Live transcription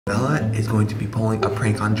Della is going to be pulling a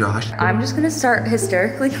prank on Josh. I'm just gonna start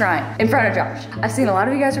hysterically crying in front of Josh. I've seen a lot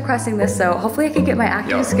of you guys requesting this, so hopefully I can get my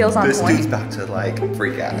acting skills on point. This dude's about to like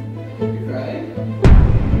freak out. You crying?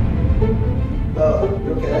 Oh,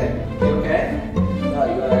 you okay? You okay? No,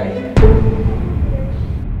 you alright?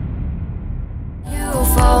 You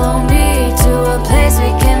follow me to a place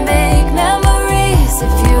we can make memories.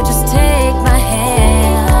 If you just take my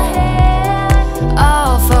hand,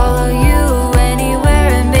 I'll follow you anywhere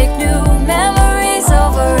and make new memories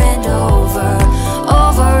over and over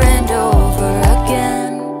and over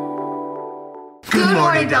again. Good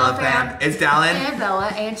morning, Della fam. It's Dallin And Bella,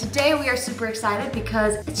 and today we are super excited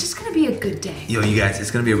because it's just gonna be a good day. Yo, you guys,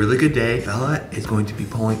 it's gonna be a really good day. Bella is going to be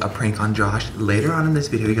pulling a prank on Josh later on in this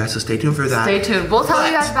video, you guys, so stay tuned for that. Stay tuned. We'll tell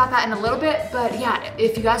you guys about that in a little bit, but yeah,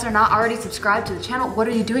 if you guys are not already subscribed to the channel, what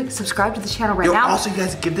are you doing? Subscribe to the channel right now. Also, you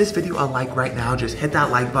guys, give this video a like right now. Just hit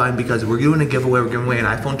that like button because we're doing a giveaway. We're giving away an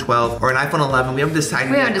iPhone 12 or an iPhone 11. We haven't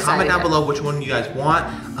decided yet. Comment down below which one you guys want.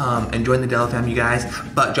 And join the Della fam, you guys.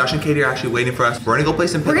 But Josh and Katie are actually waiting for us. We're gonna go play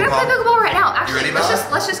some pickleball. We're gonna play pickleball right now. Actually, you ready,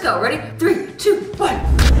 let's just go. Ready? 3, 2, 1.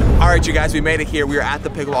 All right, you guys, we made it here. We are at the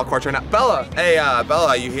pickleball courts right now. Bella, hey, Bella,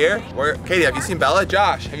 are you here? Katie, have you seen Bella?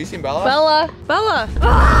 Josh, have you seen Bella? Bella.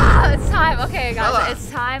 Ah, it's time. Okay, guys, Bella, it's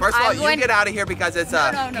time. First of all, you get out of here because it's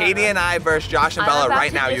Katie and I versus Josh and Bella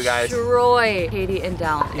right now, you guys. Destroy Katie and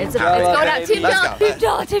Dallin. It's going down. Team Dallin. Team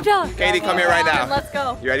Dallin. Team Dallin. Katie, come here right now. Let's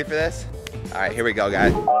go. You ready for this? All right, here we go,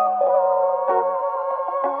 guys.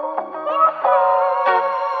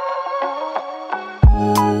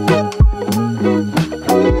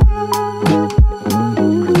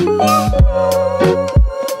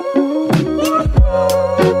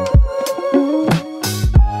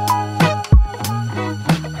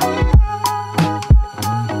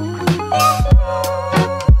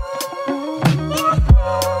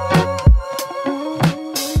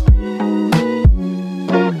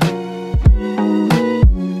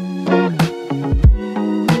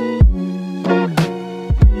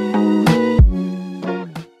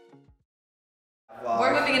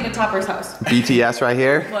 Topper's house. BTS right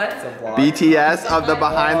here. What? BTS of the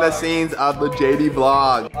behind the scenes of the JD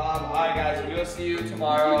vlog. Alright guys, we'll see you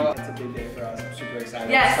tomorrow. It's a big day for us. I'm super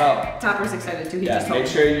excited. Yes. So, Topper's excited too. He yes, just told make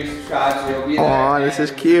me. sure you subscribe so you'll be there. Aw, this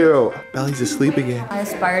is cute. Belly's asleep again. I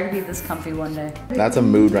aspire to be this comfy one day. That's a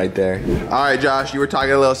mood right there. All right, Josh, you were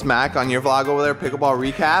talking a little smack on your vlog over there, pickleball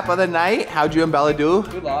recap of the night. How'd you and Bella do?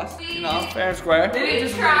 We lost. You know, fair and square.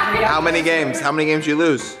 How many games? How many games did you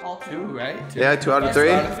lose? All 2, right? 2. Yeah, 2 out of 3.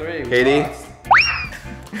 2 out of 3. Katie?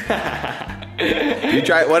 You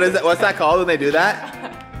try, what is that? What's that called when they do that?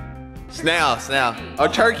 Snail. Oh,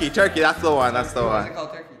 turkey, that's the one, Why is it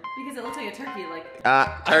called turkey? Because it looks like a turkey, like.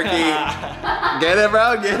 Turkey. Get it,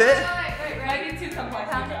 bro, get it? Wait, I need 2 complex.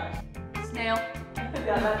 Snail.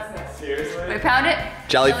 Yeah, that's snail. Seriously? Wait, pound it.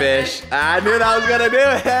 Jellyfish. I knew that I was gonna do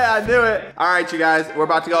it. I knew it. All right, you guys, we're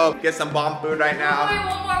about to go get some bomb food right now. Wait,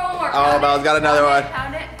 one more. Oh, Bella's got another one.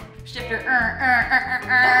 Pound it. Shifter.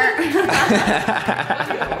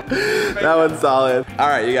 That one's solid. All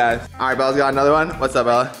right, you guys. All right, Bella's got another one. What's up,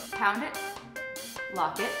 Bella? Pound it.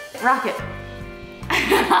 Lock it. Rock it.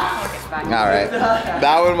 All right.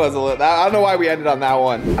 That one was a little, I don't know why we ended on that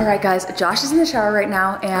one. All right, guys, Josh is in the shower right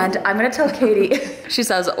now, and I'm gonna tell Katie. She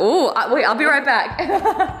says, oh, wait, I'll be right back.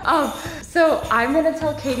 So I'm gonna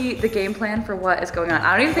tell Katie the game plan for what is going on.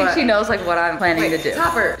 I don't even think she knows like what I'm planning to do.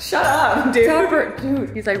 Topper, shut up, dude. Topper,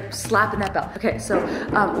 dude, he's like slapping that bell. Okay, so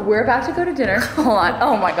we're about to go to dinner. Hold on,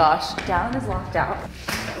 oh my gosh. Dallin is locked out.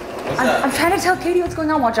 I'm trying to tell Katie what's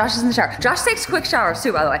going on while Josh is in the shower. Josh takes quick showers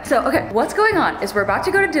too, by the way. So, okay, what's going on is we're about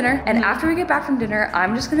to go to dinner, and after we get back from dinner,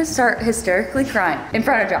 I'm just gonna start hysterically crying in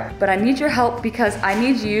front of Josh. But I need your help because I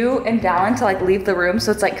need you and Dallin to like leave the room,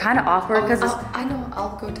 so it's like kind of awkward because I know,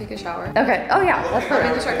 I'll go take a shower. Okay, oh yeah, that's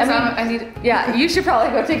perfect. I need. Yeah, you should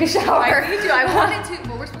probably go take a shower. I need to, I wanted to,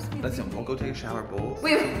 but we're supposed to be. Listen, we'll go take a shower both.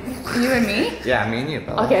 Wait, You and me? Yeah, me and you,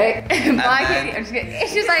 Bella. Okay, bye Katie. I'm just kidding.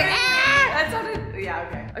 She's like, ah! that sounded, yeah,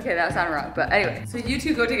 okay. Okay, that sounded wrong, but anyway. So you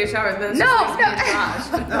two go take a shower and then No.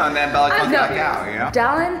 No, and then Bella comes back out, you know?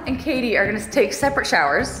 Dallin and Katie are gonna take separate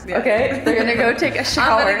showers, okay? They're gonna go take a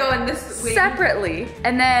shower. I'm gonna go in this wing. Separately,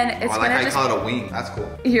 and then it's I like gonna how you just call it a wing. That's cool.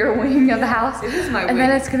 your wing of the house. It is my And wing.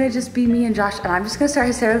 then it's gonna just be me and Josh, and I'm just gonna start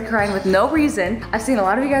hysterically crying with no reason. I've seen a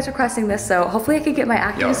lot of you guys requesting this, so hopefully I can get my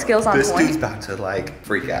acting skills on this point. dude's about to like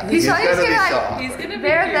freak out. He's gonna be so like, awkward. He's gonna be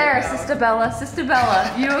there, Sister Bella,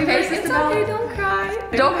 You okay, Sister It's Bella? okay, don't cry.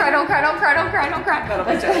 Don't cry.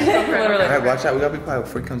 Literally. All right, watch out. We gotta be quiet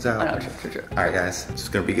before he comes out. I know, true. All right, guys, it's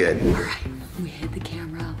just gonna be good. All right, we hid the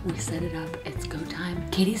camera, we set it up. It's go time.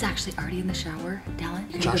 Katie's actually already in the shower.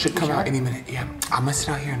 Dallin, Josh should come out any minute. Yeah, I'm gonna sit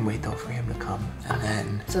out here and wait though for him to come, and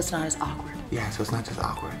then. So it's not as awkward. Yeah, so it's not just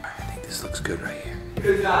awkward. I think this looks good right here.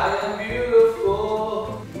 'Cause I am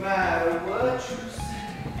beautiful, no matter what you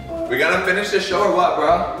say. We gotta finish the show or what,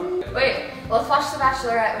 bro? Wait, let's watch The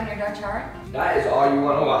Bachelorette when you're done showering. That is all you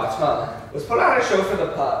want to watch, huh? Let's put on a show for the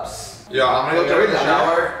pups. Yeah, I'm gonna go jump in the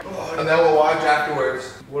shower, and then we'll watch afterwards.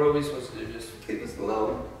 What are we supposed to do? Just keep us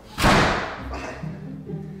alone. Fine.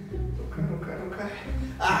 Okay.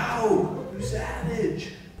 Ow! You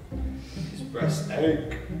savage. His breast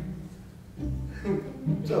stank.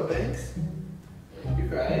 What's up, Banks? You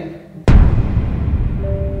crying?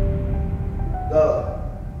 Della.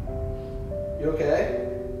 You okay?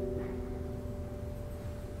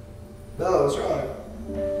 Della, what's wrong?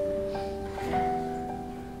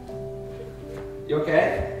 You okay?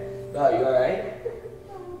 Della, you alright?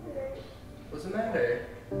 What's the matter?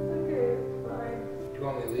 Okay, fine. Do you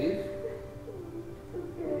want me to leave?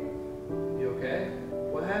 You okay?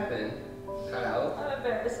 What happened? Can I help? I'm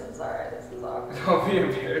embarrassed. I'm sorry. This is awkward. Don't be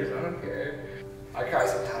embarrassed, I don't care. I cry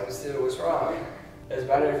sometimes too, what's wrong? It's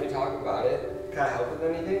better if you talk about it. Can I help with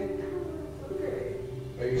anything? Okay.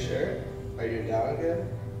 Are you sure? Are you down again?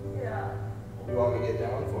 Yeah. You want me to get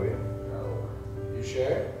down for you? No. You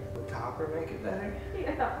sure? Would Topper make it better?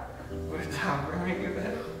 Yeah. Would Topper make it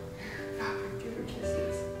better? Topper, give her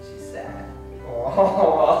kisses. She's sad.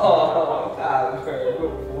 Oh, Topper,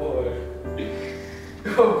 good boy.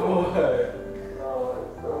 Good boy. Oh,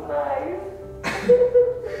 it's so nice.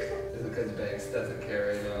 Is it because Banks doesn't care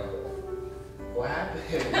right now? What happened?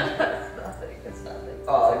 It's nothing. It's nothing.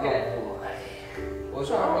 Oh, It's okay. good boy. What's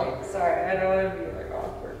wrong? Sorry, I don't want to be like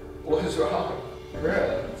awkward. What's wrong?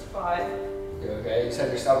 Really? It's fine. You okay? You said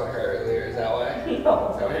your stomach hurt earlier, is that why? Is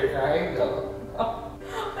No. that why you're crying? No.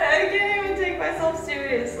 I can't even take myself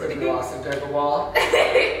seriously. Where's the lost in pickleball?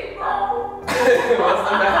 No. What's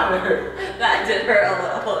the matter? That did hurt a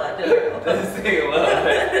little. That did hurt a little. This thing a little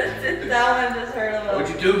bit. That one just hurt a little.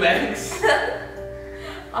 What'd you do, Banks?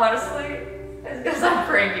 Honestly, it's because I'm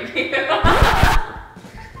pranking you.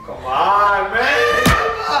 Come on, man!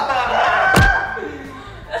 Come on!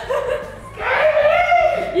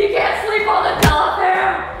 You can't sleep on the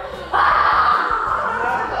telephone.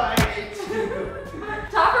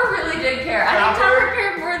 Topper really did care. I think Topper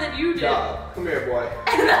cared more than you did. Yo, come here, boy.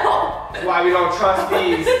 No. That's why we don't trust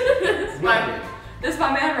these. This is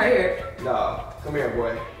my man right here. No, come here,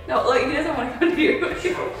 boy. No, look, he doesn't want to come to you.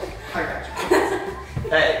 I got you.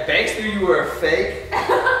 Hey, Banks knew you were a fake.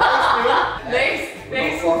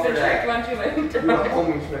 Banks Don't fall has for been that. tricked one too many You times. don't owe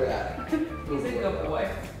me for that. He's a good boy.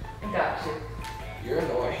 I got you. You're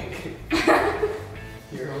annoying.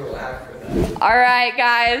 You're a little laugh for that. All right,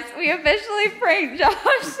 guys, we officially pranked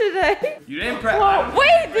Josh today. You didn't press. Whoa,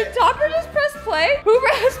 wait, did Topper just press play? Who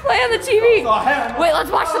pressed play on the TV? Wait,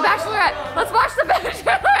 let's watch The Bachelorette. Let's watch The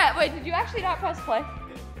Bachelorette. Wait, did you actually not press play?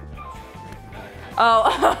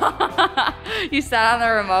 Oh, you sat on the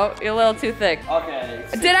remote. You're a little too thick. Okay.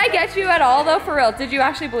 Did I get you at all though, for real? Did you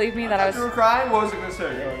actually believe me that I was? You were crying? What was it gonna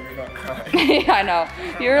say? No, you're not crying. Yeah, I know.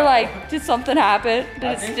 You were like, did something happen? Did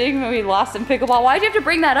it sting when we lost in pickleball? Why'd you have to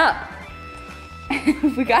bring that up?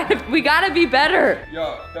 we gotta be better.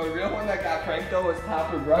 Yo, the real one that got pranked though was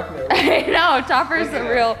Topper Bruckner. I know, Topper's the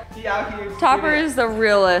real. He out here. Topper is the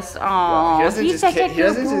realest. Aww, He doesn't he's just such a he good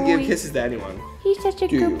doesn't just give boy. kisses to anyone. He's such a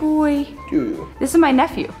Do good you? boy. Do you? This is my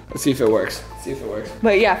nephew. Let's see if it works. Let's see if it works.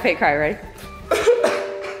 But yeah, fake cry, ready?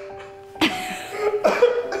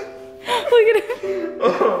 Look at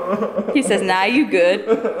him. He says, "Now you good."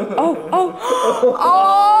 Oh.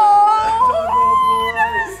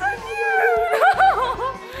 That is so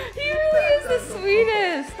cute. He really is the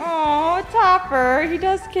sweetest. Oh, Topper, he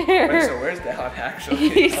does care. Wait, so where's Dallin actually?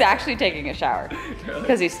 He's actually taking a shower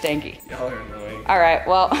because he's stinky. Y'all are annoying. All right,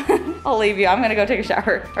 well, I'll leave you. I'm gonna go take a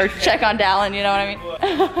shower or check on Dallin, you know what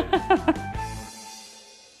I mean?